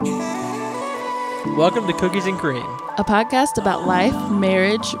Welcome to Cookies and Cream. A podcast about life,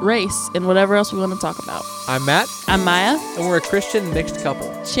 marriage, race, and whatever else we want to talk about. I'm Matt. I'm Maya. And we're a Christian mixed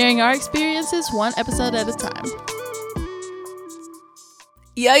couple. Sharing our experiences one episode at a time.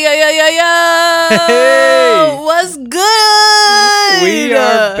 Yo! Hey! What's good? We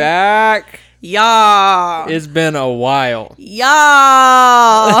are back. Y'all. It's been a while. Y'all.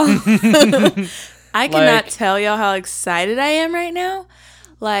 I cannot tell y'all how excited I am right now.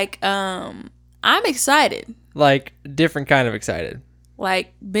 I'm excited. Like, different kind of excited.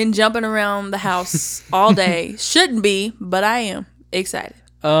 Like, been jumping around the house all day. Shouldn't be, but I am excited.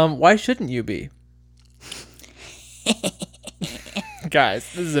 Why shouldn't you be? Guys,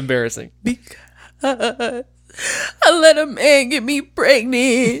 this is embarrassing. Because I let a man get me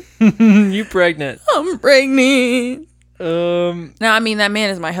pregnant. You pregnant. I'm pregnant. No, I mean, that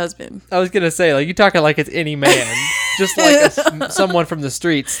man is my husband. I was gonna say, like, you talking like it's any man. Just like someone from the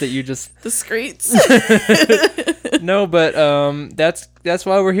streets that you just... The streets. No, but that's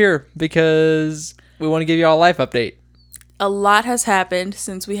why we're here. Because we want to give you all a life update. A lot has happened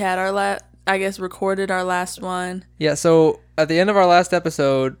since we had our recorded our last one. Yeah, so at the end of our last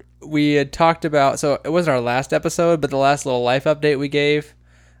episode, we had talked about... So it wasn't our last episode, but the last little life update we gave.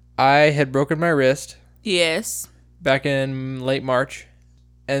 I had broken my wrist. Yes. Back in late March.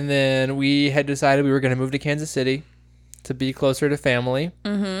 And then we had decided we were going to move to Kansas City to be closer to family.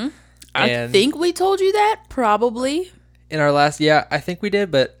 Mm-hmm. I think we told you that, probably. In our last... Yeah, I think we did,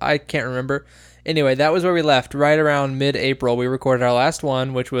 but I can't remember. Anyway, that was where we left. Right around mid-April, we recorded our last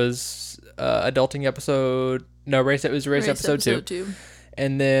one, which was adulting episode... No, race episode 2.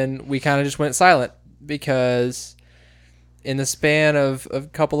 And then we kind of just went silent because in the span of a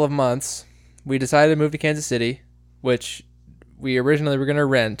couple of months, we decided to move to Kansas City, which we originally were going to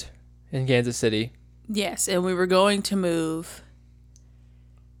rent in Kansas City. Yes, and we were going to move,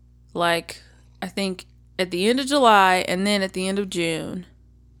 I think at the end of July and then at the end of June.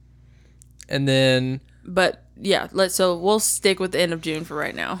 And then... But, yeah, so we'll stick with the end of June for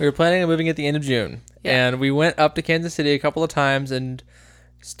right now. We were planning on moving at the end of June. Yeah. And we went up to Kansas City a couple of times and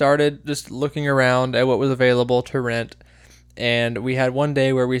started just looking around at what was available to rent. And we had one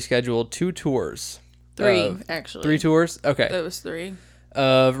day where we scheduled 2 tours. 3, actually. 3 tours? Okay. That was 3.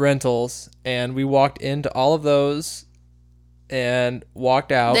 Of rentals. And we walked into all of those and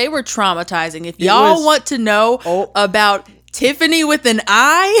walked out. They were traumatizing. If y'all want to know about Tiffany with an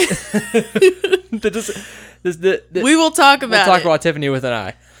I, we will talk about We'll talk about Tiffany with an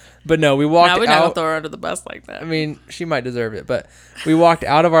I. But no, we walked out. We're not going to throw her under the bus like that. I mean, she might deserve it. But we walked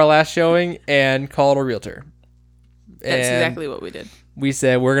out of our last showing and called a realtor. That's exactly what we did. We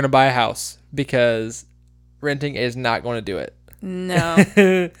said we're going to buy a house because renting is not going to do it. No.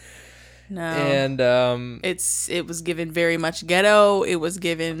 No. And it was given very much ghetto. It was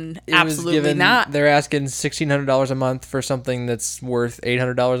given absolutely not. They're asking $1,600 a month for something that's worth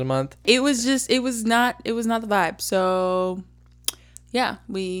 $800 a month. It was not the vibe. So yeah,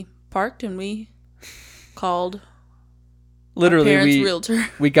 we parked and we called literally our parents' realtor.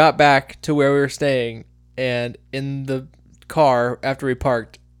 We got back to where we were staying, and in the car after we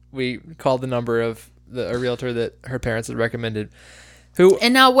parked, we called the number of a realtor that her parents had recommended.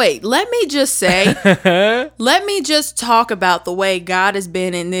 And now wait, let me just say, let me just talk about the way God has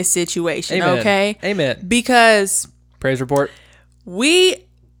been in this situation, Amen. Okay? Amen. Because praise report. When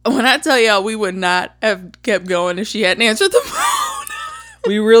I tell y'all, we would not have kept going if she hadn't answered the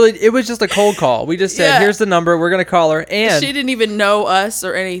phone. It was just a cold call. We just said, here's the number, we're going to call her. And she didn't even know us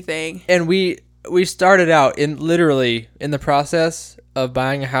or anything. And we started out in the process of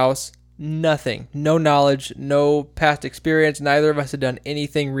buying a house. Nothing. No knowledge, no past experience. Neither of us had done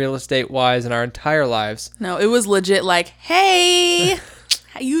anything real estate wise in our entire lives. No, it was legit like, hey,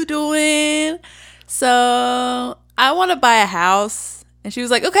 how you doing? So I want to buy a house. And she was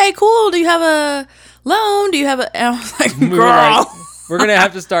like, okay, cool. Do you have a loan? Do you have a... And I was like, girl. We're going to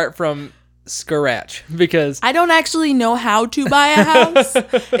have to start from scratch because... I don't actually know how to buy a house.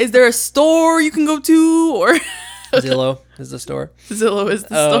 Is there a store you can go to or... Zillow is the store. Zillow is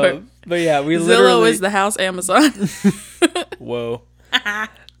the store. But yeah, Zillow is the house Amazon. Whoa.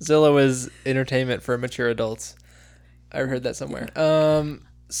 Zillow is entertainment for mature adults. I heard that somewhere.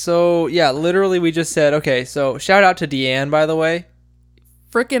 So yeah, literally we just said, okay, so shout out to Deanne, by the way.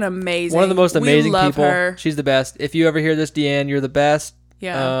 Freaking amazing. One of the most amazing people. Her. She's the best. If you ever hear this, Deanne, you're the best.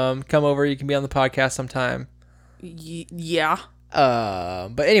 Yeah. Come over. You can be on the podcast sometime. Yeah.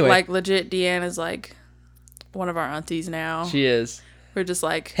 But anyway. Like legit, Deanne is like one of our aunties now. She is. We're just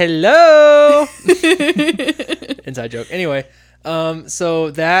like, hello. Inside joke. Anyway,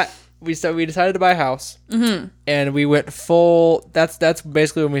 so that we decided to buy a house, and we went full. That's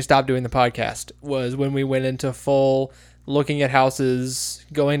basically when we stopped doing the podcast. Was when we went into full looking at houses,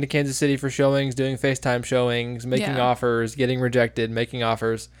 going to Kansas City for showings, doing FaceTime showings, making offers, getting rejected, making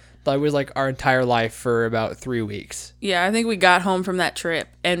offers. That was like our entire life for about 3 weeks. Yeah, I think we got home from that trip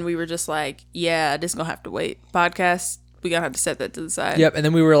and we were just like, yeah, this is going to have to wait. Podcast, we going to have to set that to the side. Yep, and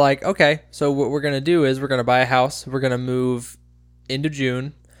then we were like, okay, so what we're going to do is we're going to buy a house. We're going to move into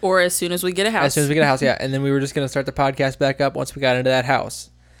June. Or as soon as we get a house. As soon as we get a house, yeah. And then we were just going to start the podcast back up once we got into that house.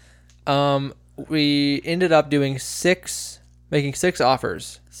 We ended up making 6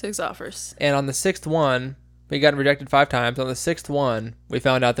 offers. 6 offers. And on the 6th one, we got rejected 5 times. On the 6th one, we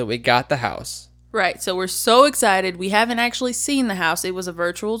found out that we got the house. Right. So we're so excited. We haven't actually seen the house. It was a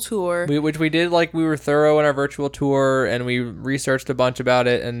virtual tour. Which we did, like, we were thorough in our virtual tour, and we researched a bunch about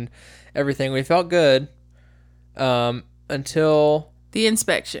it and everything. We felt good until... The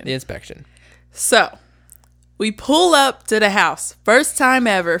inspection. So, we pull up to the house. First time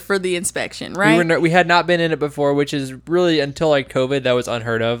ever for the inspection, right? We had not been in it before, which is really, until like COVID, that was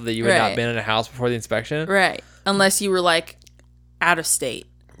unheard of, that you had not been in a house before the inspection. Right. Unless you were like out of state.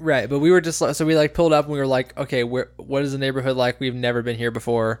 Right. But we were just, so we like pulled up and we were like, okay, what is the neighborhood like? We've never been here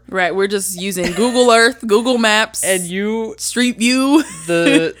before. Right. We're just using Google Earth, Google Maps. And you... Street View.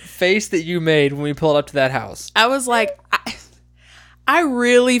 The face that you made when we pulled up to that house. I was like... I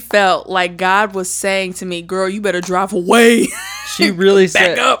really felt like God was saying to me, girl, you better drive away. She really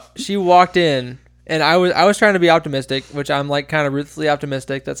said, back up. She walked in, and I was trying to be optimistic, which I'm like kind of ruthlessly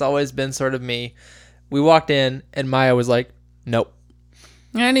optimistic. That's always been sort of me. We walked in, and Maya was like, nope.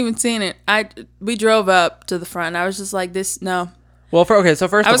 I hadn't even seen it. We drove up to the front. I was just like, no. Well, so first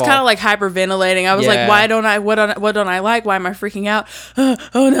of all, I was kind of like hyperventilating. I was like, what don't I like? Why am I freaking out?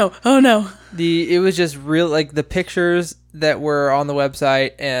 Oh no. It was just real, like the pictures that were on the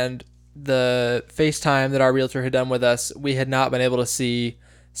website and the FaceTime that our realtor had done with us, we had not been able to see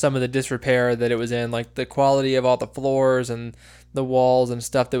some of the disrepair that it was in, like the quality of all the floors and the walls and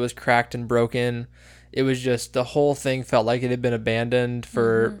stuff that was cracked and broken. It was just, the whole thing felt like it had been abandoned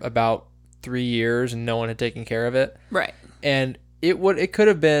for about 3 years and no one had taken care of it. Right. And it could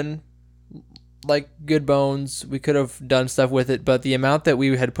have been like good bones. We could have done stuff with it, but the amount that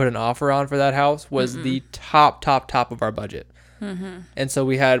we had put an offer on for that house was the top of our budget. And so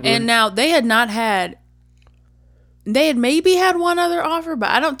now they had maybe had one other offer, but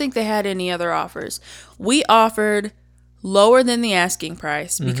I don't think they had any other offers. We offered lower than the asking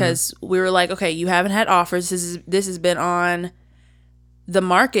price because we were like, okay, you haven't had offers. This has been on the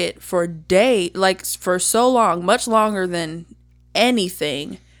market for for so long, much longer than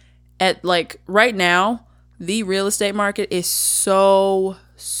anything. At like right now, the real estate market is so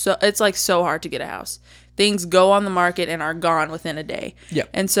it's like so hard to get a house. Things go on the market and are gone within a day. Yeah.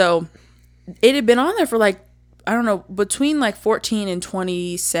 And so it had been on there for like, I don't know, between like 14 and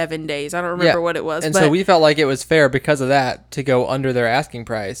 27 days. I don't remember what it was. And so we felt like it was fair because of that to go under their asking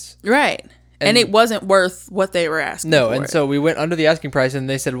price. Right. And it wasn't worth what they were asking for. And so we went under the asking price, and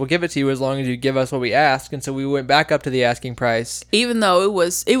they said, we'll give it to you as long as you give us what we ask. And so we went back up to the asking price. Even though it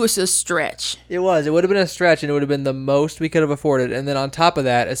was a stretch. It was. It would have been a stretch, and it would have been the most we could have afforded. And then on top of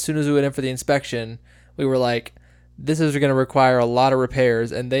that, as soon as we went in for the inspection, we were like, this is going to require a lot of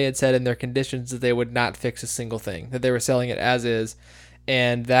repairs. And they had said in their conditions that they would not fix a single thing, that they were selling it as is.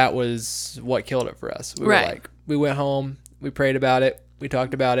 And that was what killed it for us. We were like, we went home, we prayed about it, we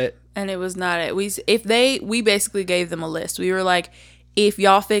talked about it. And it was not it. We basically gave them a list. We were like, if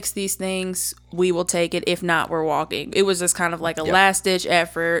y'all fix these things, we will take it. If not, we're walking. It was just kind of like a last ditch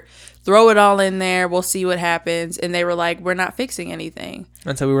effort. Throw it all in there. We'll see what happens. And they were like, we're not fixing anything.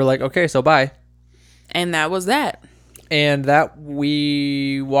 And so we were like, okay, so bye. And that was that. And that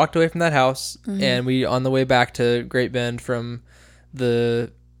we walked away from that house, and we, on the way back to Great Bend from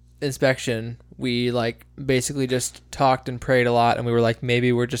the inspection, we like basically just talked and prayed a lot, and we were like,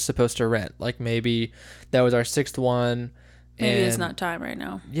 maybe we're just supposed to rent. Like maybe that was our 6th one. Maybe it's not time right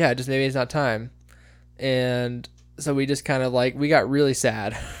now. Yeah, just maybe it's not time. And so we just kind of like, we got really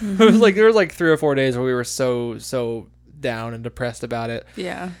sad. It was like, there was like 3 or 4 days where we were so down and depressed about it.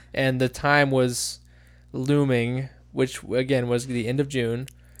 Yeah. And the time was looming, which again was the end of June,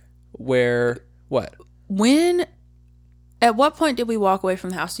 where at what point did we walk away from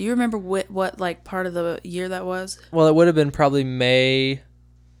the house? Do you remember what like part of the year that was? Well, it would have been probably May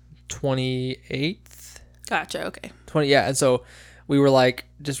 28th. Gotcha. Okay. And so we were like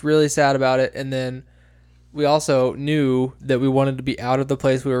just really sad about it, and then we also knew that we wanted to be out of the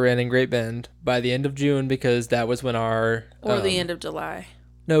place we were in Great Bend by the end of June, because that was when our the end of July.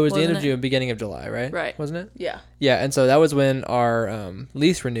 No, it was the end Wasn't of it? June, beginning of July, right? Right. Wasn't it? Yeah. Yeah, and so that was when our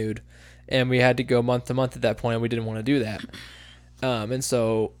lease renewed, and we had to go month to month at that point, and we didn't want to do that. And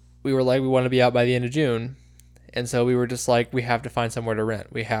so we were like, we want to be out by the end of June. And so we were just like, we have to find somewhere to rent.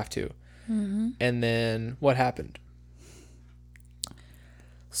 We have to. Mm-hmm. And then what happened?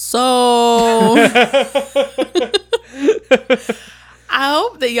 So I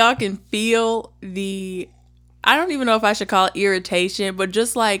hope that y'all can feel the, I don't even know if I should call it irritation, but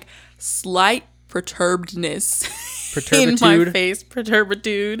just like slight perturbedness in my face.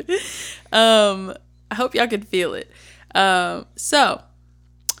 Perturbitude. I hope y'all can feel it. So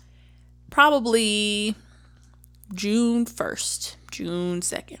probably June 1st, June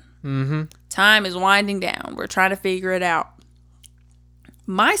 2nd. Mm-hmm. Time is winding down. We're trying to figure it out.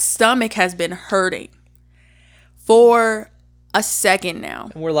 My stomach has been hurting for a second now.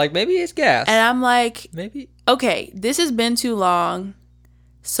 And we're like, maybe it's gas. And I'm like, maybe. Okay, this has been too long.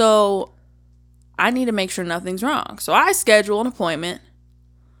 So I need to make sure nothing's wrong. So I schedule an appointment.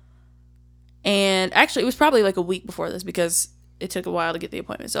 And actually, it was probably like a week before this because it took a while to get the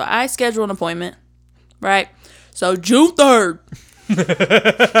appointment. So I schedule an appointment, right? So June 3rd.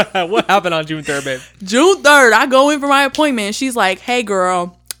 What happened on June 3rd, babe? June 3rd, I go in for my appointment. And she's like, hey,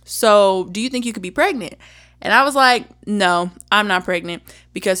 girl, so do you think you could be pregnant? And I was like, no, I'm not pregnant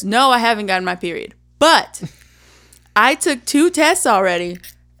because no, I haven't gotten my period. But I took 2 tests already.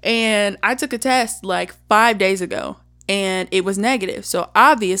 And I took a test like 5 days ago and it was negative. So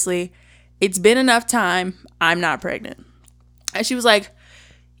obviously it's been enough time. I'm not pregnant. And she was like,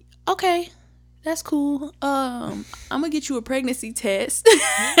 okay, that's cool. I'm going to get you a pregnancy test.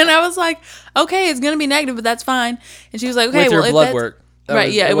 And I was like, okay, it's going to be negative, but that's fine. And she was like, okay, with well, your if blood that's work.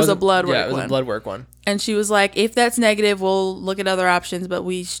 Right, yeah, it was a blood work one. Yeah, it was a blood work one. And she was like, if that's negative, we'll look at other options, but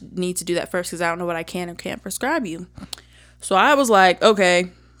we need to do that first because I don't know what I can and can't prescribe you. So I was like, okay,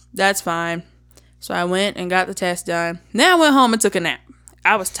 that's fine. So I went and got the test done. Then I went home and took a nap.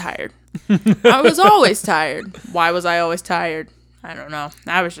 I was tired. I was always tired. Why was I always tired? I don't know.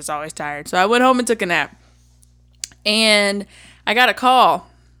 I was just always tired. So I went home and took a nap. And I got a call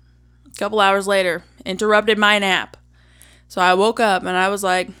a couple hours later, interrupted my nap. So I woke up and I was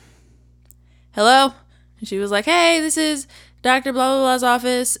like, hello? And she was like, hey, this is Dr. Blah, blah, blah's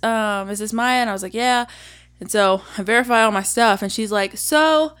office. Is this Maya? And I was like, yeah. And so I verify all my stuff. And she's like,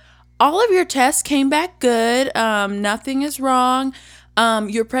 so all of your tests came back good. Nothing is wrong.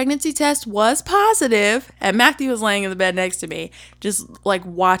 Your pregnancy test was positive. And Matthew was laying in the bed next to me, just like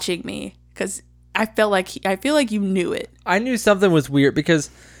watching me. Because I feel like you knew it. I knew something was weird because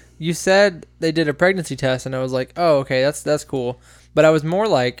you said they did a pregnancy test. And I was like, oh, okay, that's cool. But I was more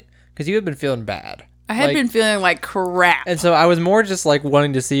like, because you had been feeling bad. I had been feeling like crap. And so I was more just like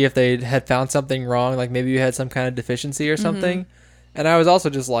wanting to see if they had found something wrong. Like maybe you had some kind of deficiency or something. Mm-hmm. And I was also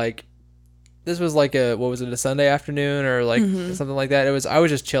just like, this was like a Sunday afternoon or like something like that. I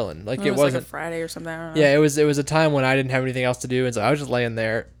was just chilling. Like it wasn't like a Friday or something. I don't know. Yeah, it was a time when I didn't have anything else to do. And so I was just laying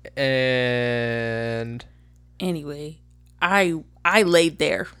there. And anyway, I laid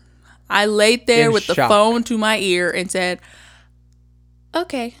there. I laid there with the phone to my ear and said,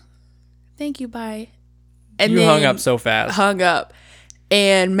 okay, thank you, bye. And you hung up so fast. Hung up.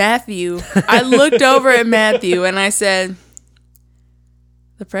 And Matthew, I looked over at Matthew and I said,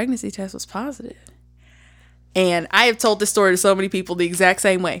 the pregnancy test was positive. And I have told this story to so many people the exact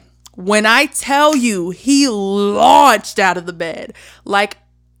same way. When I tell you he launched out of the bed, like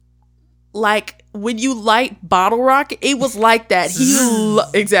when you light bottle rocket, it was like that.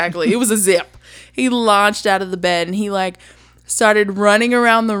 Exactly. It was a zip. He launched out of the bed and he like started running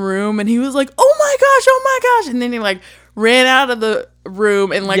around the room and he was like, oh my gosh. And then he like ran out of the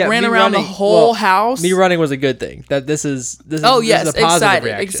room and like ran around the whole house. Me running was a good thing. This is a positive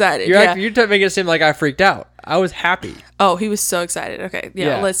reaction. Excited. You're making it seem like I freaked out. I was happy. Oh, he was so excited. Okay.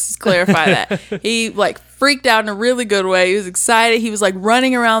 Yeah. Let's clarify that. He like freaked out in a really good way. He was excited. He was like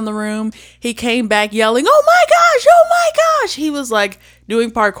running around the room. He came back yelling, oh my gosh. He was like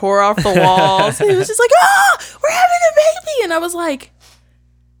doing parkour off the walls. He was just like, we're having a baby. And I was like,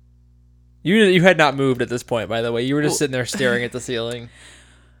 You had not moved at this point, by the way. You were just sitting there staring at the ceiling.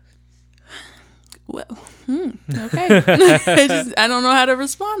 Well, okay. I don't know how to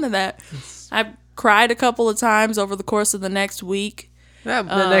respond to that. I cried a couple of times over the course of the next week. The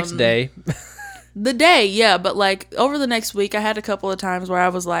next day. The day, yeah. But like over the next week, I had a couple of times where I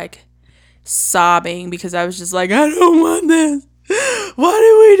was like sobbing because I was just like, I don't want this. Why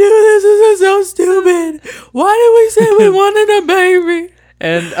did we do this? This is so stupid. Why did we say we wanted a baby?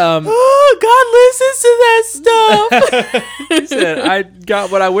 And God listens to that stuff. He said, I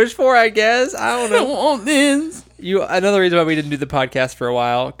got what I wished for, I guess. I don't know. I want this. Another reason why we didn't do the podcast for a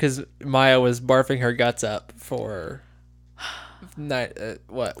while, because Maya was barfing her guts up for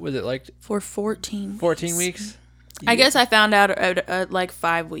what was it, like for 14 weeks? I guess I found out at like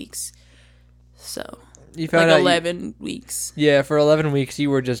 5 weeks. So you found like out 11 weeks. Yeah, for 11 weeks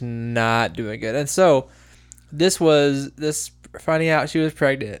you were just not doing good. And so this finding out she was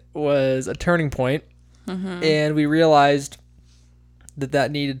pregnant was a turning point. Mm-hmm. And we realized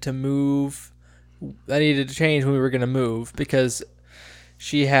that needed to move. That needed to change when we were going to move, because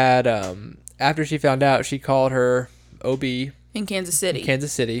she had, after she found out, she called her OB in Kansas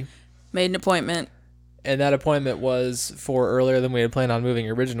City. Made an appointment. And that appointment was for earlier than we had planned on moving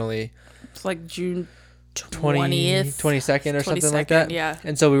originally. It's like June 22nd or something like that. Yeah.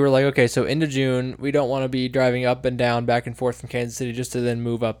 And so we were like, okay, so into June, we don't want to be driving up and down, back and forth from Kansas City just to then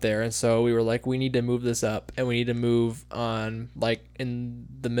move up there. And so we were like, we need to move this up, and we need to move on like in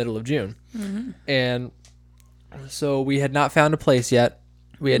the middle of June. Mm-hmm. And so we had not found a place yet.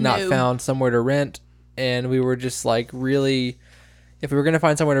 We had not found somewhere to rent, and we were just like, really, if we were going to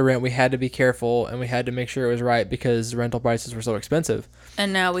find somewhere to rent, we had to be careful, and we had to make sure it was right, because rental prices were so expensive.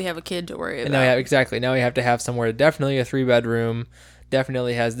 And now we have a kid to worry about. And now we have to have somewhere, definitely a 3-bedroom,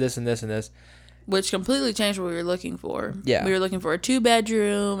 definitely has this and this and this. Which completely changed what we were looking for. Yeah. We were looking for a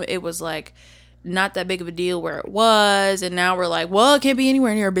 2-bedroom. It was like not that big of a deal where it was. And now we're like, well, it can't be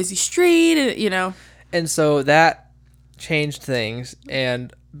anywhere near a busy street, and, And so that changed things.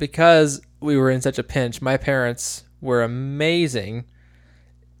 And because we were in such a pinch, my parents were amazing.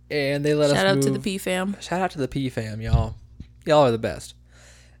 And they let us move. Shout out to the P fam. Shout out to the P fam, y'all. Y'all are the best.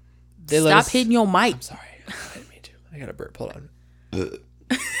 Stop hitting your mic. I'm sorry. I didn't mean to. I got a burp. Hold on.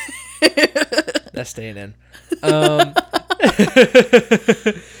 That's staying in.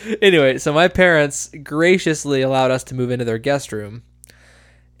 Anyway, so my parents graciously allowed us to move into their guest room.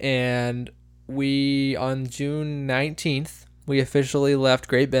 And on June 19th, we officially left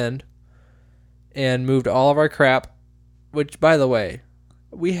Great Bend and moved all of our crap, which, by the way,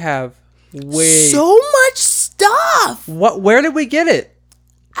 we have so much stuff. Where did we get it?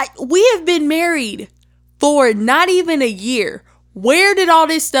 We have been married for not even a year. Where did all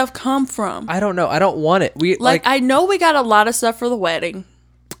this stuff come from? I don't know. I don't want it. I know we got a lot of stuff for the wedding.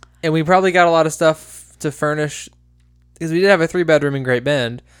 And we probably got a lot of stuff to furnish, because we did have a 3-bedroom in Great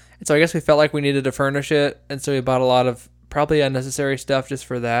Bend. And so I guess we felt like we needed to furnish it. And so we bought a lot of probably unnecessary stuff just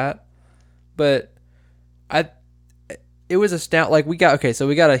for that. But it was astounding. Like we got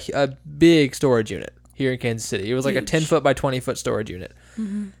a big storage unit here in Kansas City. It was like a 10-foot by 20-foot storage unit.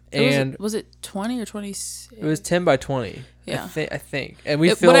 Mm-hmm. And was it 20 or 26? It was 10 by 20. Yeah, I think. And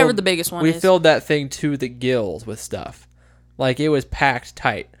we filled whatever the biggest one. We filled that thing to the gills with stuff. Like it was packed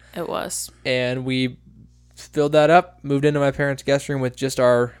tight. It was. And we filled that up. Moved into my parents' guest room with just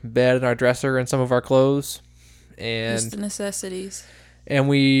our bed and our dresser and some of our clothes, and just the necessities. And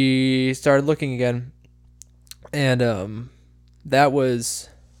we started looking again. And it was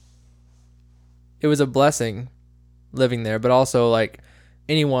a blessing living there, but also like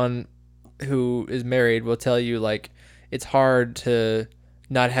anyone who is married will tell you, like, it's hard to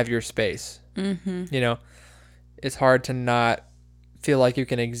not have your space. Mm-hmm. It's hard to not feel like you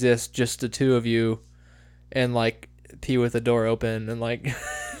can exist just the two of you and like pee with the door open and like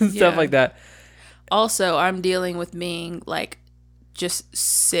stuff like that. Also, I'm dealing with being like just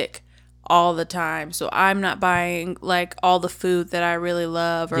sick all the time, so I'm not buying like all the food that I really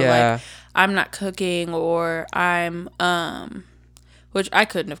love, or like I'm not cooking, or I'm which I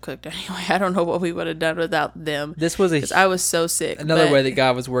couldn't have cooked anyway. I don't know what we would have done without them. This was because I was so sick. Another way that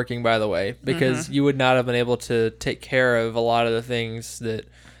God was working, by the way, because you would not have been able to take care of a lot of the things that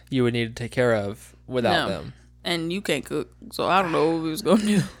you would need to take care of without them. And you can't cook, so I don't know what we was gonna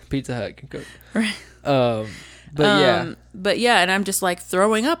do. Pizza Hut can cook, right? But yeah, and I'm just like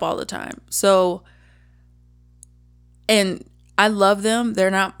throwing up all the time. So, and I love them.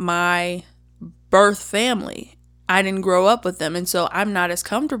 They're not my birth family. I didn't grow up with them, and so I'm not as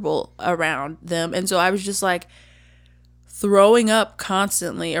comfortable around them. And so I was just like throwing up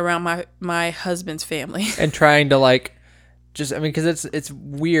constantly around my husband's family and trying to like just, I mean, because it's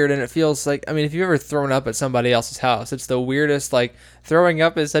weird, and it feels like, I mean, if you've ever thrown up at somebody else's house, it's the weirdest. Like, throwing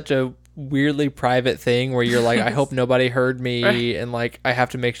up is such a weirdly private thing where you're like, I hope nobody heard me, right. And like I have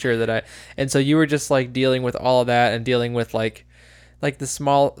to make sure that and so you were just like dealing with all of that, and dealing with like the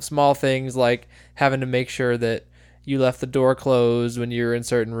small things, like having to make sure that you left the door closed when you were in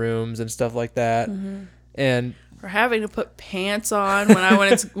certain rooms and stuff like that. Mm-hmm. And or having to put pants on when I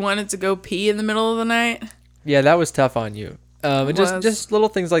wanted to go pee in the middle of the night. Yeah, that was tough on you. And just little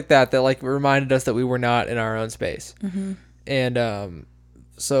things like that like reminded us that we were not in our own space. Mm-hmm. And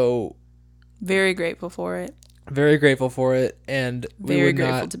so very grateful for it. Very grateful for it, and very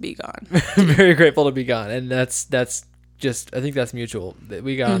grateful to be gone. Very grateful to be gone, and that's just, I think that's mutual.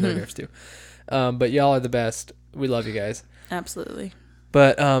 We got on their nerves too. But y'all are the best. We love you guys. Absolutely.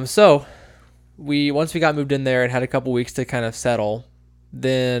 But so once we got moved in there and had a couple weeks to kind of settle,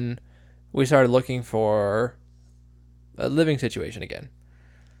 then we started looking for a living situation again.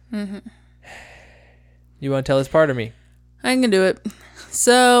 Mm-hmm. You want to tell this part of me? I can do it.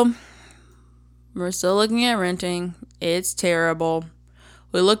 So we're still looking at renting. It's terrible.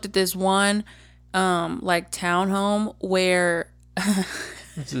 We looked at this one like townhome where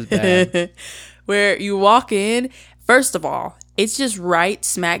this is bad. Where you walk in. First of all, it's just right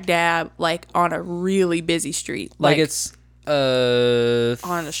smack dab like on a really busy street. Like it's on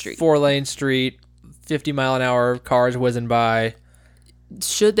a street. 4-lane street, 50-mile-an-hour cars whizzing by.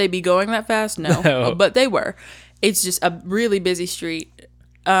 Should they be going that fast? No. But they were. It's just a really busy street.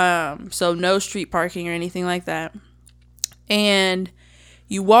 So no street parking or anything like that. And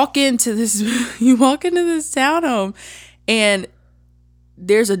you walk into this townhome, and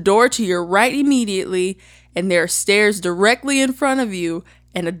there's a door to your right immediately, and there are stairs directly in front of you,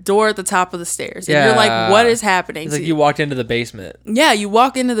 and a door at the top of the stairs. And you're like, what is happening? It's like you walked into the basement. Yeah, you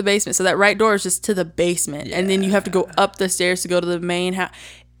walk into the basement. So that right door is just to the basement. Yeah. And then you have to go up the stairs to go to the main house.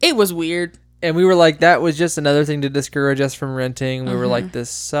 It was weird. And we were like, that was just another thing to discourage us from renting. We were like, this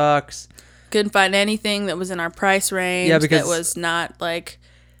sucks. Couldn't find anything that was in our price range. Yeah, because that was not like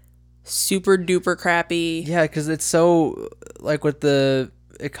super duper crappy. Yeah, because it's so, like with the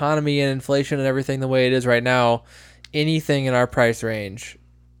economy and inflation and everything the way it is right now, anything in our price range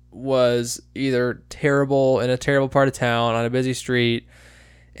was either terrible in a terrible part of town on a busy street,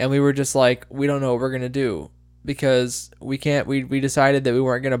 and we were just like, we don't know what we're gonna do because we decided that we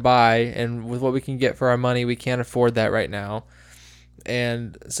weren't gonna buy, and with what we can get for our money, we can't afford that right now.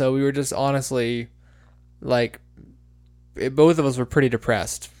 And so we were just honestly like, both of us were pretty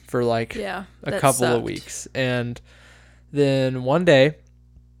depressed for like a couple of weeks. And then one day,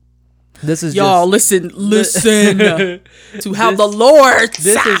 this is y'all listen to how the Lord.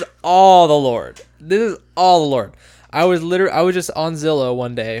 This is all the Lord. This is all the Lord. I was just on Zillow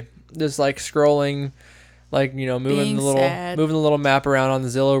one day, just like scrolling, like, you know, moving the little map around on the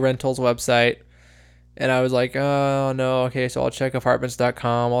Zillow Rentals website, and I was like, oh no, okay, so I'll check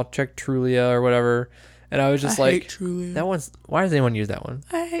apartments.com, I'll check Trulia or whatever, and I was just like, Trulia. That one's, why does anyone use that one?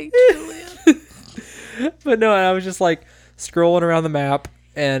 I hate Trulia. But no, and I was just like scrolling around the map.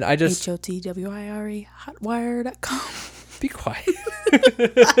 And I just HOTWIRE hotwire.com. Be quiet.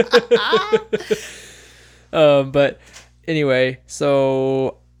 But anyway,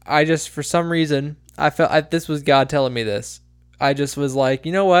 so I just, for some reason, I felt this was God telling me this. I just was like,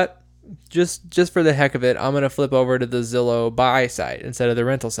 you know what? Just for the heck of it, I'm gonna flip over to the Zillow buy site instead of the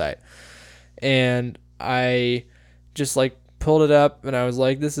rental site. And I just like pulled it up, and I was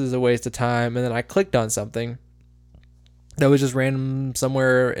like, this is a waste of time. And then I clicked on something that was just random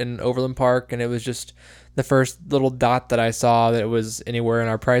somewhere in Overland Park, and it was just the first little dot that I saw that it was anywhere in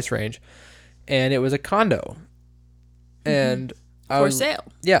our price range, and it was a condo, and for sale.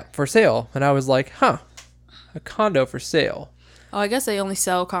 Yeah, for sale. And I was like, a condo for sale. Oh, I guess they only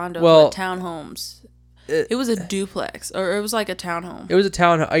sell condos, but townhomes. It was a duplex, or it was like a townhome. It was a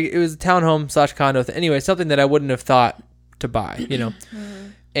townhome / condo. Anyway, something that I wouldn't have thought to buy, you know.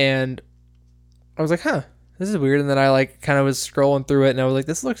 And I was like, this is weird. And then I like kind of was scrolling through it, and I was like,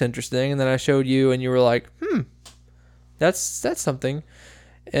 this looks interesting. And then I showed you, and you were like, that's something.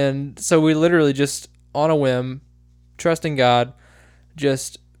 And so we literally just on a whim, trusting God,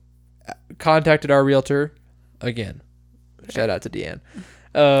 just contacted our realtor again. Shout out to Deanne.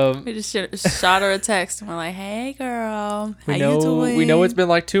 We just shot her a text, and we're like, hey girl, how you doing? We know it's been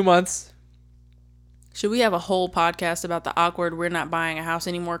like 2 months. Should we have a whole podcast about the awkward "we're not buying a house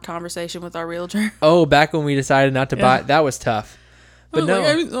anymore" conversation with our realtor? Oh, back when we decided not to buy, that was tough. But no,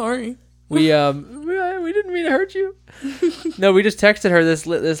 I'm sorry. We didn't mean to hurt you. No, we just texted her this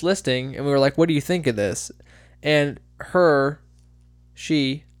listing, and we were like, "What do you think of this?" And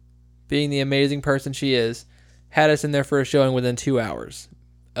she, being the amazing person she is, had us in there for a showing within 2 hours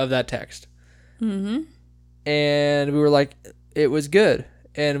of that text. Mm-hmm. And we were like, it was good,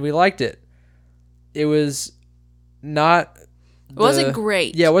 and we liked it. It was not... It wasn't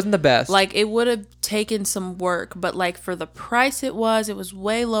great. Yeah, it wasn't the best. Like, it would have taken some work, but, like, for the price it was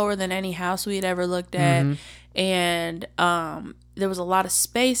way lower than any house we had ever looked at. Mm-hmm. And there was a lot of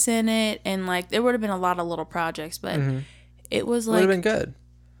space in it, and, like, there would have been a lot of little projects, but it was, like... It would have been good.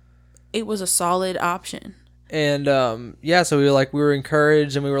 It was a solid option. And, so we were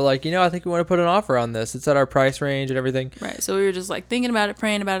encouraged, and we were like, I think we want to put an offer on this. It's at our price range and everything. Right. So we were just, like, thinking about it,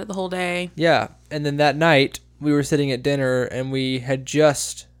 praying about it the whole day. Yeah. And then that night, we were sitting at dinner and we had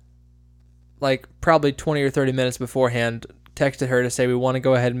just, like, probably 20 or 30 minutes beforehand, texted her to say we want to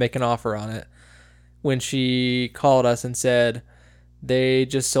go ahead and make an offer on it, when she called us and said they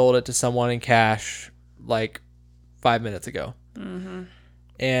just sold it to someone in cash like 5 minutes ago. Mm-hmm.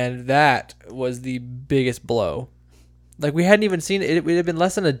 And that was the biggest blow. Like, we hadn't even seen it. It had been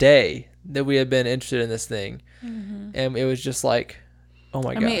less than a day that we had been interested in this thing. Mm-hmm. And it was just like, oh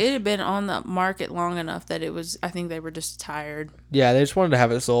my god. I mean, it had been on the market long enough that it was, I think they were just tired. Yeah, they just wanted to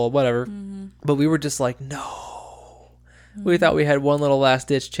have it sold, whatever. Mm-hmm. But we were just like, no. Mm-hmm. We thought we had one little last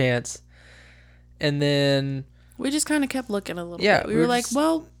ditch chance. And then we just kind of kept looking a little bit. We were like,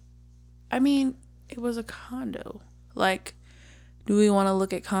 well, I mean, it was a condo. Like, do we want to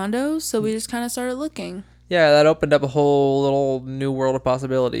look at condos? So we just kind of started looking. Yeah, that opened up a whole little new world of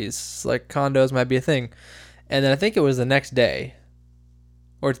possibilities. Like, condos might be a thing. And then I think it was the next day,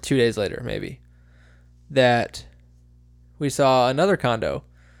 or 2 days later, maybe, that we saw another condo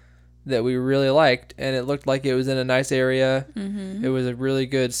that we really liked, and it looked like it was in a nice area. Mm-hmm. It was a really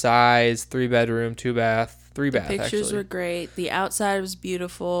good size, 3-bedroom, 2-bath, 3-bath. The pictures were great. The outside was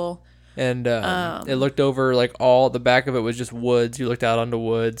beautiful, and it looked over like all the back of it was just woods. You looked out onto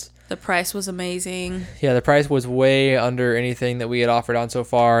woods. The price was amazing. Yeah, the price was way under anything that we had offered on so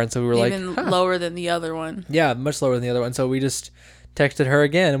far, and so we were even lower than the other one. Yeah, much lower than the other one. So we just texted her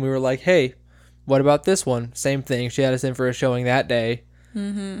again, and we were like, "Hey, what about this one?" Same thing. She had us in for a showing that day.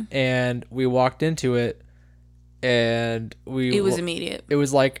 Mm-hmm. And we walked into it, and it was immediate. It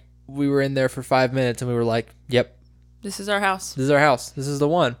was like we were in there for 5 minutes, and we were like, "Yep, this is our house. This is our house. This is the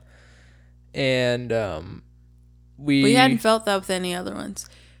one." And we hadn't felt that with any other ones.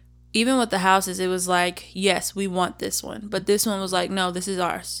 Even with the houses, it was like, yes, we want this one, but this one was like, no, this is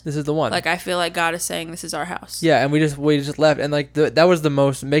ours. This is the one. Like, I feel like God is saying this is our house. Yeah, and we just left, and like that was the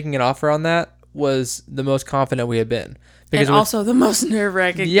most, making an offer on that was the most confident we had been. Because and also the most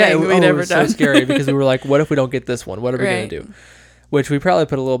nerve-wracking thing we'd ever done. Yeah, so scary because we were like, what if we don't get this one? What are we going to do? Which we probably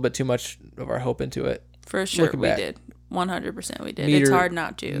put a little bit too much of our hope into it. For sure, we did. 100% we did. It's hard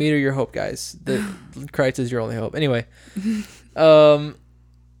not to. Meter your hope, guys. Christ is your only hope. Anyway,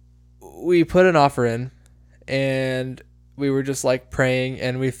 we put an offer in, and we were just like praying,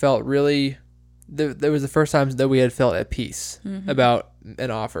 and we felt really... There was the first time that we had felt at peace about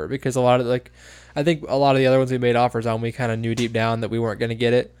an offer, because a lot of I think a lot of the other ones we made offers on, we kind of knew deep down that we weren't going to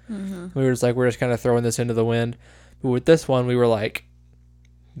get it. Mm-hmm. We were just like, we're just kind of throwing this into the wind. But with this one, we were like,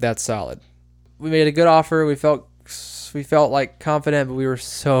 that's solid. We made a good offer. We felt like confident, but we were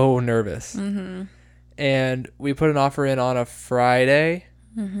so nervous. Mm-hmm. And we put an offer in on a Friday,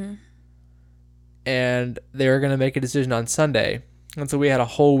 and they were going to make a decision on Sunday. And so we had a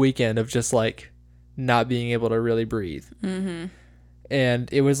whole weekend of just like not being able to really breathe. Mm-hmm.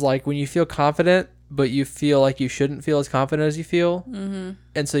 And it was like when you feel confident, but you feel like you shouldn't feel as confident as you feel. Mm-hmm.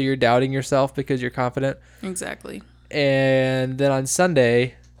 And so you're doubting yourself because you're confident. Exactly. And then on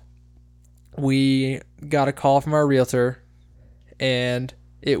Sunday, we got a call from our realtor, and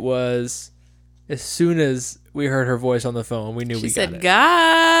it was, as soon as we heard her voice on the phone, we knew we got it.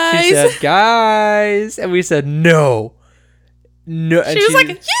 Guys. She said, guys. And we said, no. No. She was like,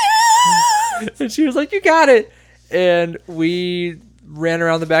 yeah. And she was like, you got it. And we ran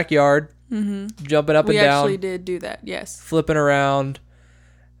around the backyard, jumping up and down. We actually did do that, yes. Flipping around.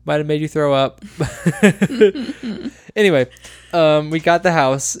 Might have made you throw up. Anyway, we got the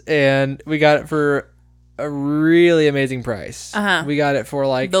house, and we got it for a really amazing price. We got it for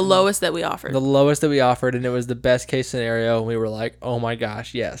like... the lowest that we offered. The lowest that we offered, and it was the best case scenario. And we were like, oh my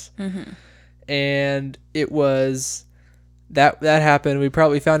gosh, yes. Mm-hmm. And it was... That happened. We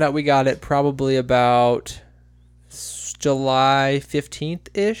probably found out we got it probably about... July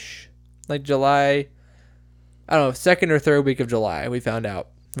 15th-ish, like July, I don't know, second or third week of July, we found out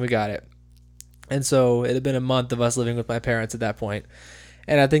we got it. And so it had been a month of us living with my parents at that point.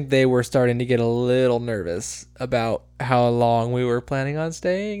 And I think they were starting to get a little nervous about how long we were planning on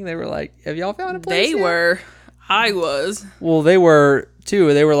staying. They were like, have y'all found a place yet? They were. I was. Well, they were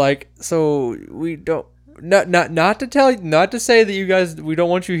too. They were like, so we don't, not to say that you guys, we don't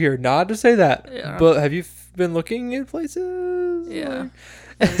want you here, not to say that. Yeah. But have you been looking in places? Yeah.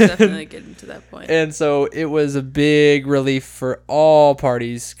 It's definitely getting to that point. And so it was a big relief for all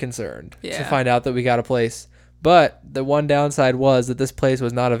parties concerned to find out that we got a place. But the one downside was that this place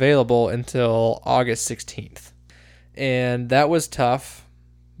was not available until August 16th. And that was tough,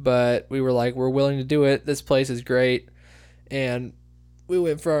 but we were like, we're willing to do it. This place is great. And we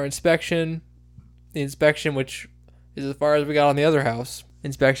went for our inspection. The inspection, which is as far as we got on the other house.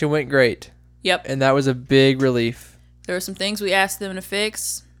 Inspection went great. Yep. And that was a big relief. There were some things we asked them to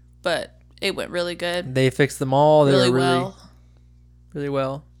fix, but It went really good. They fixed them all. They Really were well. really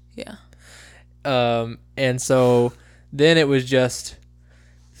well. Yeah. And so then it was just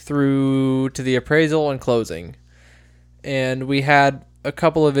through to the appraisal and closing. And we had a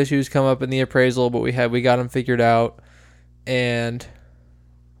couple of issues come up in the appraisal, but we got them figured out, and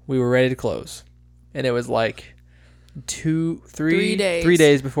we were ready to close. And it was like 3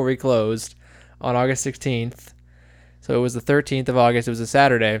 days before we closed on August 16th. So it was the 13th of August. It was a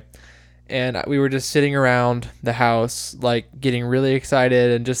Saturday. And we were just sitting around the house, like getting really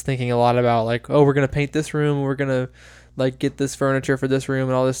excited and just thinking a lot about like, oh, we're going to paint this room. We're going to like get this furniture for this room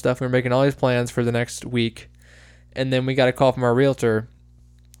and all this stuff. We were making all these plans for the next week. And then we got a call from our realtor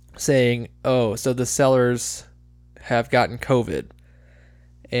saying, oh, so the sellers have gotten COVID.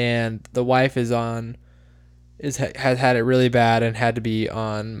 And the wife has had it really bad and had to be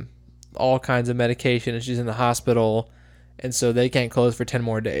on all kinds of medication. And she's in the hospital. And so they can't close for 10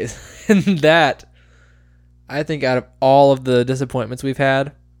 more days. And that, I think out of all of the disappointments we've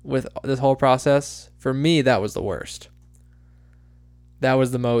had with this whole process, for me, that was the worst. That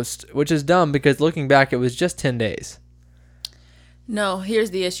was the most, which is dumb because looking back, it was just 10 days. No,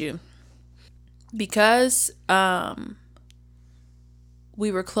 here's the issue. Because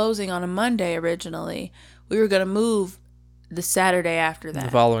we were closing on a Monday originally, we were going to move the Saturday after that.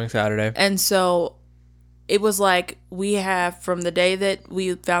 The following Saturday. And so it was like we have, from the day that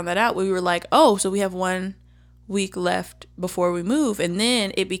we found that out, we were like, oh, so we have 1 week left before we move. And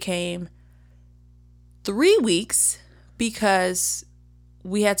then it became 3 weeks because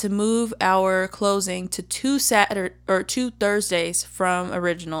we had to move our closing to 2 Thursdays from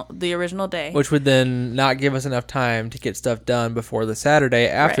the original day. Which would then not give us enough time to get stuff done before the Saturday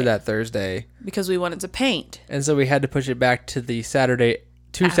after Right. that Thursday. Because we wanted to paint. And so we had to push it back to the Saturday,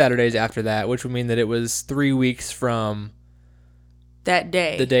 Saturdays after that, which would mean that it was 3 weeks from That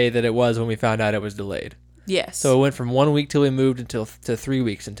day. the day that it was when we found out it was delayed. Yes. So it went from 1 week till we moved to 3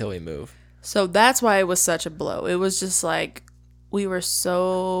 weeks until we moved. So that's why it was such a blow. It was just like we were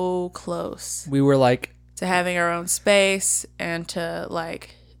so close We were like, to having our own space and to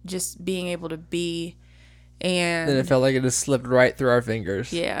like just being able to be. And then it felt like it just slipped right through our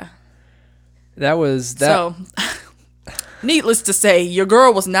fingers. yeah. That was that. So needless to say, your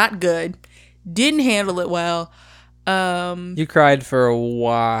girl was not good. Didn't handle it well. You cried for a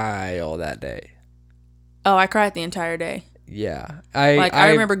while that day. Oh, I cried the entire day. Yeah. I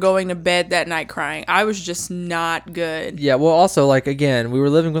remember going to bed that night crying. I was just not good. Yeah, well, also, like, again, we were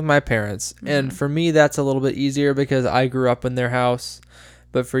living with my parents, Mm-hmm. and for me, that's a little bit easier because I grew up in their house.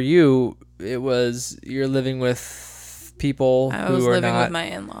 But for you, you're living with people I who was are living not. with my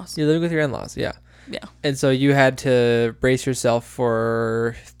in-laws. You're living with your in-laws, yeah. Yeah. And so you had to brace yourself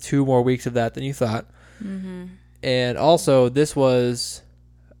for 2 more weeks of that than you thought. Mm-hmm. And also, this was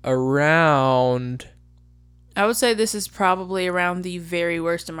around... I would say this is probably around the very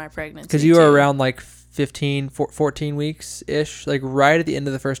worst of my pregnancy. Because you were too. around like 14 weeks-ish, like right at the end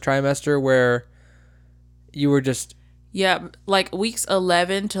of the first trimester where you were just... Yeah, like weeks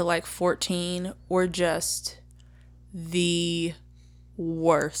 11 to like 14 were just the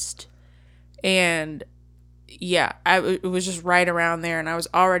worst. And yeah, it was just right around there. And I was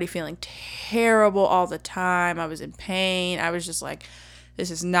already feeling terrible all the time. I was in pain. I was just like, this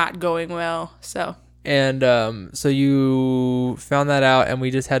is not going well. So... And so you found that out, and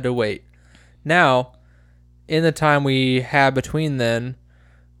we just had to wait. Now, in the time we had between then,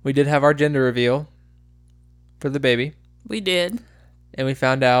 we did have our gender reveal for the baby. We did. And we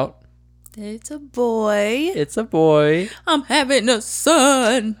found out It's a boy. it's a boy. I'm having a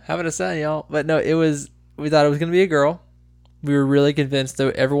son. Having a son, y'all. But no, we thought it was going to be a girl. We were really convinced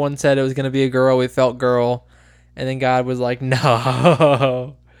that everyone said it was going to be a girl. We felt girl. And then God was like,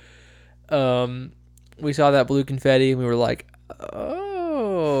 no. We saw that blue confetti and we were like,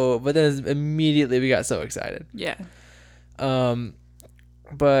 oh, but then immediately we got so excited. Yeah.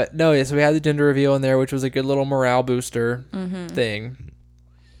 But no, yeah, so we had the gender reveal in there, which was a good little morale booster thing.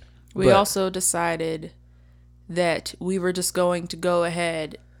 We also decided that we were just going to go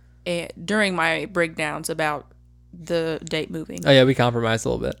ahead and during my breakdowns about the date moving. Oh yeah, we compromised a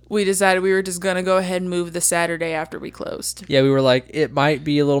little bit. We decided we were just going to go ahead and move the Saturday after we closed. Yeah, we were like, it might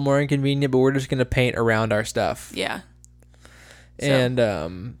be a little more inconvenient, but we're just going to paint around our stuff. Yeah.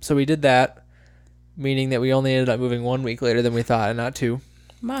 And so we did that, meaning that we only ended up moving 1 week later than we thought, and not 2.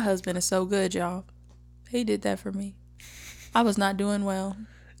 My husband is so good, y'all. He did that for me. I was not doing well.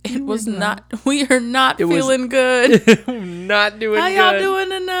 It was not. We are not feeling good. Not doing good. How y'all doing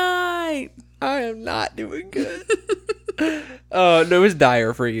tonight? I am not doing good. Oh, no, it was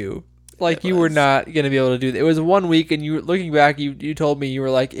dire for you. Like, you were not going to be able to do that. It was 1 week, and you, looking back, you told me, you were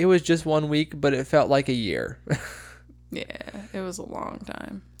like, it was just 1 week, but it felt like a year. Yeah, it was a long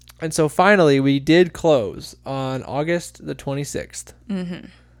time. And so finally, we did close on August the 26th. Mm-hmm.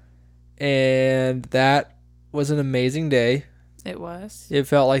 And that was an amazing day. It was. It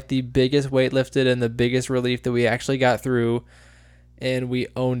felt like the biggest weight lifted and the biggest relief that we actually got through. And we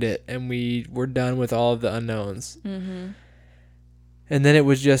owned it. And we were done with all of the unknowns. Mm-hmm. And then it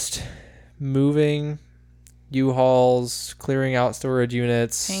was just moving U-Hauls, clearing out storage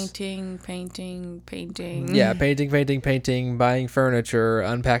units. Painting. Yeah, painting, buying furniture,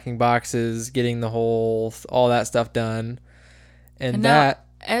 unpacking boxes, getting all that stuff done. And that... Now,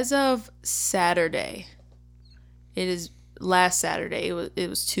 as of Saturday, it is last Saturday, it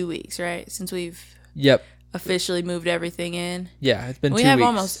was 2 weeks, right? Since we've officially moved everything in. Yeah, it's been 2 weeks. We have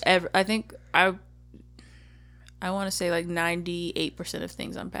almost I think I want to say like 98% of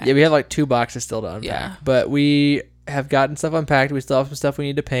things unpacked. Yeah, we have like 2 boxes still to unpack. Yeah. But we have gotten stuff unpacked. We still have some stuff we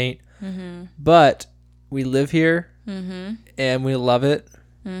need to paint. Mm-hmm. But we live here, mm-hmm. and we love it.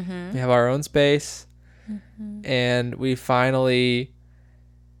 Mm-hmm. We have our own space, mm-hmm. and we finally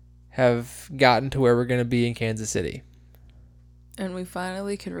have gotten to where we're going to be in Kansas City. And we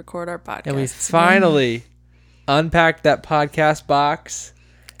finally can record our podcast. And we finally unpacked that podcast box.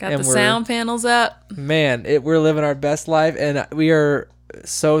 Got the sound panels up. Man, we're living our best life, and we are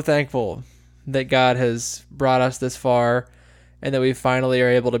so thankful that God has brought us this far and that we finally are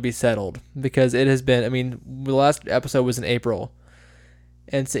able to be settled, because it has been, I mean, the last episode was in April.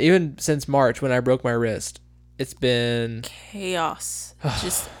 And so even since March, when I broke my wrist, it's been chaos.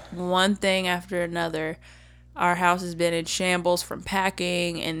 Just one thing after another. Our house has been in shambles from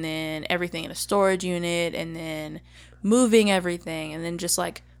packing, and then everything in a storage unit, and then moving everything, and then just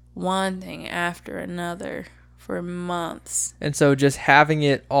like one thing after another for months. And so just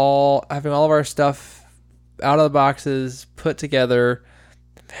having all of our stuff out of the boxes, put together,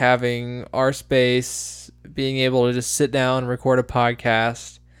 having our space, being able to just sit down and record a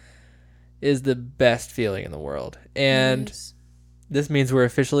podcast is the best feeling in the world. And this means we're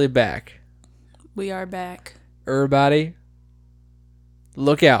officially back. We are back. Everybody,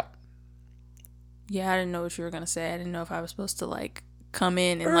 look out. Yeah, I didn't know what you were going to say. I didn't know if I was supposed to like come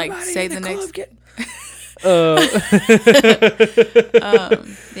in and like say the next.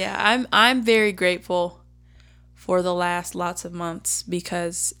 Yeah, I'm very grateful for the last lots of months,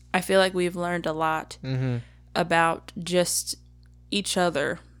 because I feel like we've learned a lot about just each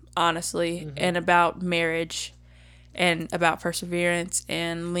other, honestly, and about marriage, and about perseverance,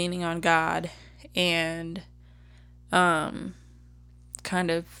 and leaning on God, and kind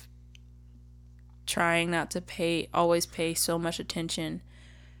of trying not to always pay so much attention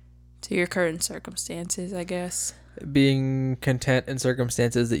to your current circumstances, I guess. Being content in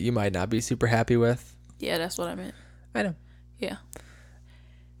circumstances that you might not be super happy with. Yeah, that's what I meant. I know. Yeah.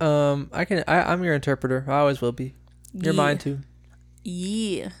 I'm your interpreter. I always will be. You're mine too.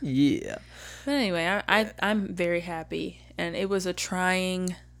 Yeah. Yeah. But anyway, I'm very happy, and it was a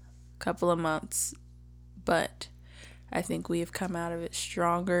trying couple of months, but I think we have come out of it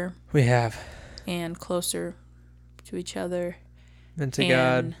stronger. We have. And closer to each other. And to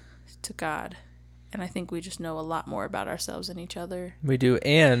God. To God. And I think we just know a lot more about ourselves and each other. We do,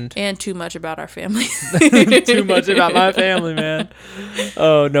 and too much about our family. Too much about my family, man.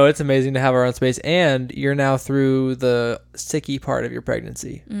 Oh, no, it's amazing to have our own space. And you're now through the sicky part of your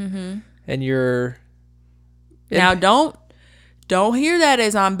pregnancy. Mm-hmm. And you're... Now, don't hear that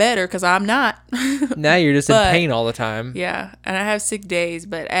as I'm better, because I'm not. Now you're just in pain all the time. Yeah, and I have sick days,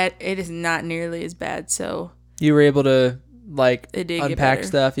 but it is not nearly as bad, so... You were able to... like unpack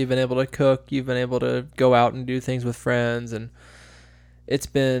stuff. You've been able to cook. You've been able to go out and do things with friends, and it's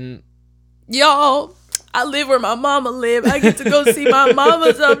been... Y'all, I live where my mama live. I get to go see my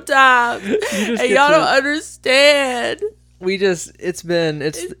mama sometimes, and y'all don't understand. It's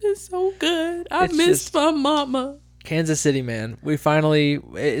been so good. I miss my mama. Kansas City, man. We finally...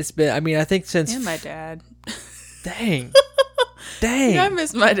 It's been... I mean, I think since... And my dad. Dang. Yeah, I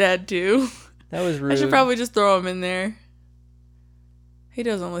miss my dad too. That was rude. I should probably just throw him in there. He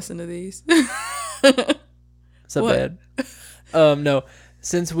doesn't listen to these. So bad. No.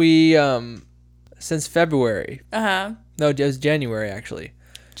 Since February. Uh-huh. No, it was January, actually.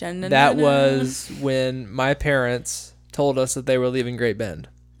 That was when my parents told us that they were leaving Great Bend.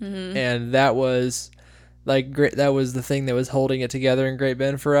 Mm-hmm. And that was that was the thing that was holding it together in Great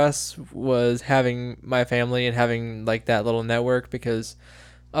Bend for us, was having my family and having like that little network, because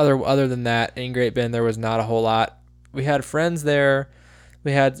other than that, in Great Bend there was not a whole lot. We had friends there.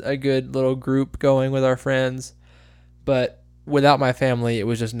 We had a good little group going with our friends, but without my family, it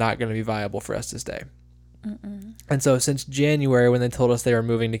was just not going to be viable for us to stay. Mm-mm. And so since January, when they told us they were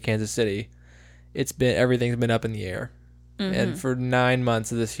moving to Kansas City, everything's been up in the air. Mm-hmm. And for 9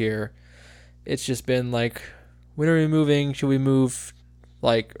 months of this year, it's just been like, when are we moving? Should we move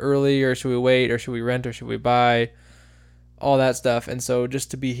like early, or should we wait, or should we rent, or should we buy? All that stuff. And so just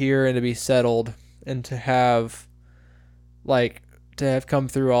to be here and to be settled and to have come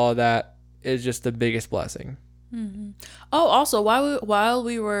through all of that is just the biggest blessing. Mm-hmm. Oh, also, while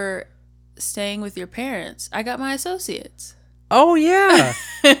we were staying with your parents, I got my associates. Oh, yeah.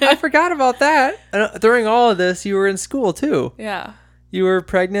 I forgot about that. During all of this, you were in school, too. Yeah. You were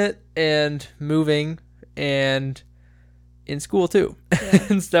pregnant and moving and in school, too. Yeah.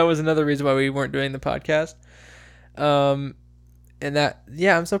 And so that was another reason why we weren't doing the podcast. And that,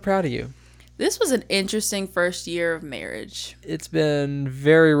 yeah, I'm so proud of you. This was an interesting first year of marriage. It's been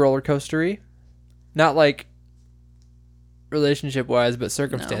very roller coastery. Not like relationship wise, but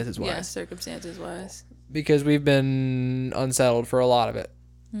circumstances wise. Yeah, circumstances wise. Because we've been unsettled for a lot of it.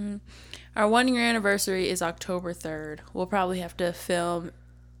 Mm-hmm. Our 1 year anniversary is October 3rd. We'll probably have to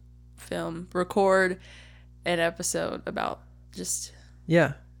record an episode about just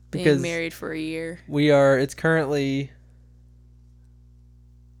being married for a year. It's currently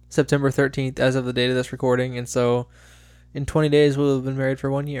September 13th as of the date of this recording, and so in 20 days we'll have been married for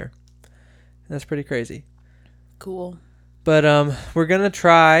 1 year. That's pretty crazy. Cool. But we're going to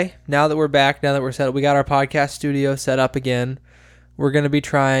try, now that we're back, now that we're set, we got our podcast studio set up again, we're going to be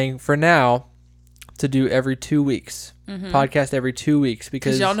trying, for now, to do every 2 weeks. Mm-hmm. Podcast every 2 weeks.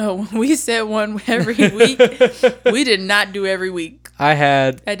 Because y'all know, when we said one every week, we did not do every week.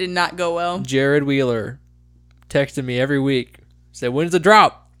 That did not go well. Jared Wheeler texted me every week, said, when's the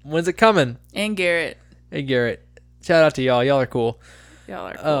drop? When's it coming? And Garrett. Shout out to y'all. Y'all are cool. Y'all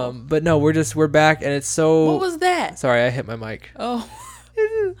are cool. But no, we're back, and it's so... What was that? Sorry, I hit my mic. Oh.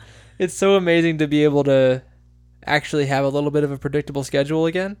 It's so amazing to be able to actually have a little bit of a predictable schedule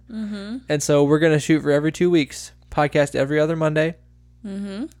again. Mm-hmm. And so we're going to shoot for every 2 weeks. Podcast every other Monday.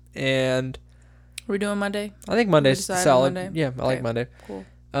 Mm-hmm. And... We're doing Monday? I think Monday's solid. Monday? Yeah, I like Monday. Cool.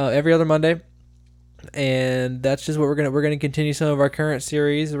 Every other Monday. And that's just what we're gonna continue some of our current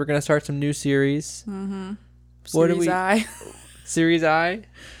series. We're gonna start some new series. Mm-hmm. Series I. Series I.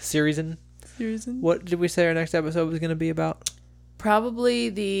 Series. What did we say our next episode was gonna be about? Probably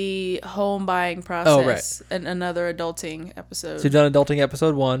the home buying process. Oh, right. And another adulting episode. So we've done adulting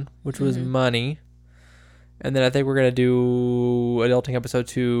episode 1, which was money, and then I think we're gonna do adulting episode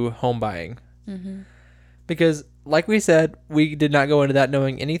 2, home buying. Mm-hmm. Because, like we said, we did not go into that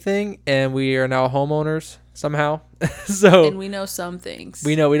knowing anything, and we are now homeowners somehow. And we know some things.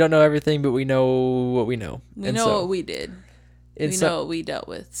 We don't know everything, but we know what we know. We know what we did. We know what we dealt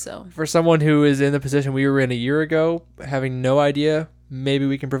with. So, for someone who is in the position we were in a year ago, having no idea, maybe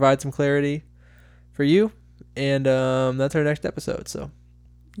we can provide some clarity for you. And that's our next episode. So,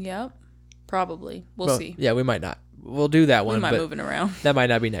 yep, probably. We'll see. Yeah, we might not. We'll do that one. We might move it around. That might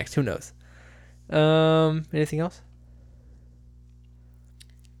not be next. Who knows? Anything else?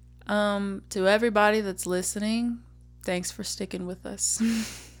 To everybody that's listening, thanks for sticking with us.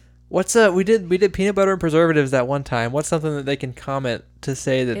 What's we did peanut butter and preservatives that one time. What's something that they can comment to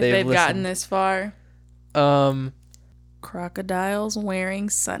say that they've gotten this far? Crocodiles wearing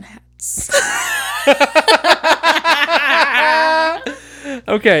sun hats.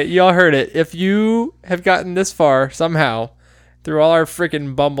 Okay, y'all heard it. If you have gotten this far somehow through all our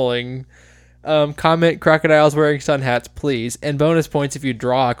freaking bumbling, comment crocodiles wearing sun hats, please. And bonus points if you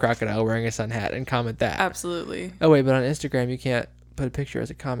draw a crocodile wearing a sun hat and comment that. Absolutely. Oh, wait, but on Instagram, you can't put a picture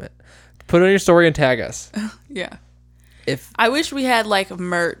as a comment. Put it on your story and tag us. Yeah. I wish we had, like,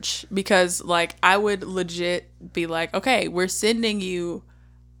 merch, because, like, I would legit be like, okay, we're sending you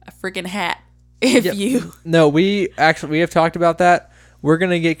a freaking hat if you... No, we have talked about that. We're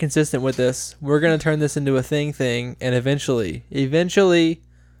going to get consistent with this. We're going to turn this into a thing, and eventually...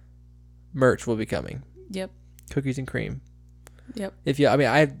 merch will be coming. Yep. Cookies and cream. Yep.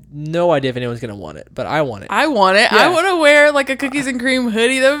 I have no idea if anyone's gonna want it, but I want it. I want it. Yeah. I want to wear like a cookies and cream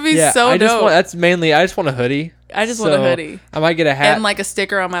hoodie. That would be so dope. I just want a hoodie. I just want a hoodie. I might get a hat and like a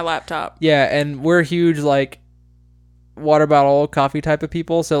sticker on my laptop. Yeah, and we're huge like water bottle coffee type of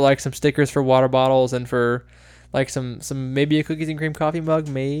people, so like some stickers for water bottles and for like some maybe a cookies and cream coffee mug.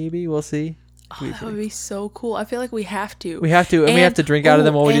 Maybe we'll see. Oh, that would be so cool. I feel like we have to. We have to, and we have to drink out of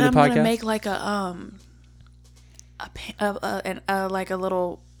them while we do the podcast. I'm gonna make like like a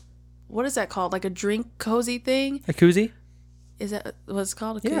little, what is that called? Like a drink cozy thing. A koozie? Is that what it's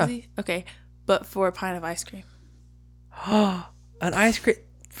called? A koozie? Yeah. Okay, but for a pint of ice cream. An ice cream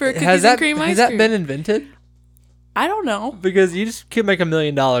for cookies and cream ice cream. Has that been invented? I don't know. Because you just could make $1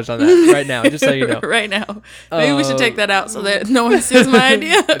 million on that right now, just so you know. Right now. Maybe we should take that out so that no one steals my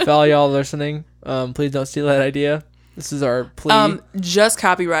idea. If all y'all listening, please don't steal that idea. This is our plea. Just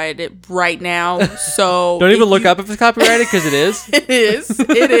copyright it right now. So don't even look up if it's copyrighted, because it is. It is.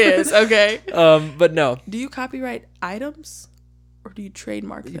 It is. Okay. But no. Do you copyright items or do you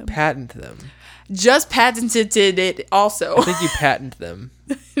trademark them? Patent them. Just patented it also. I think you patent them.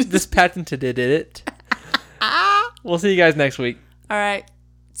 Just patented it. We'll see you guys next week. All right.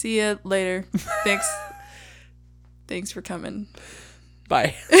 See you later. Thanks. Thanks for coming.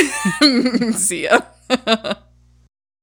 Bye. See ya.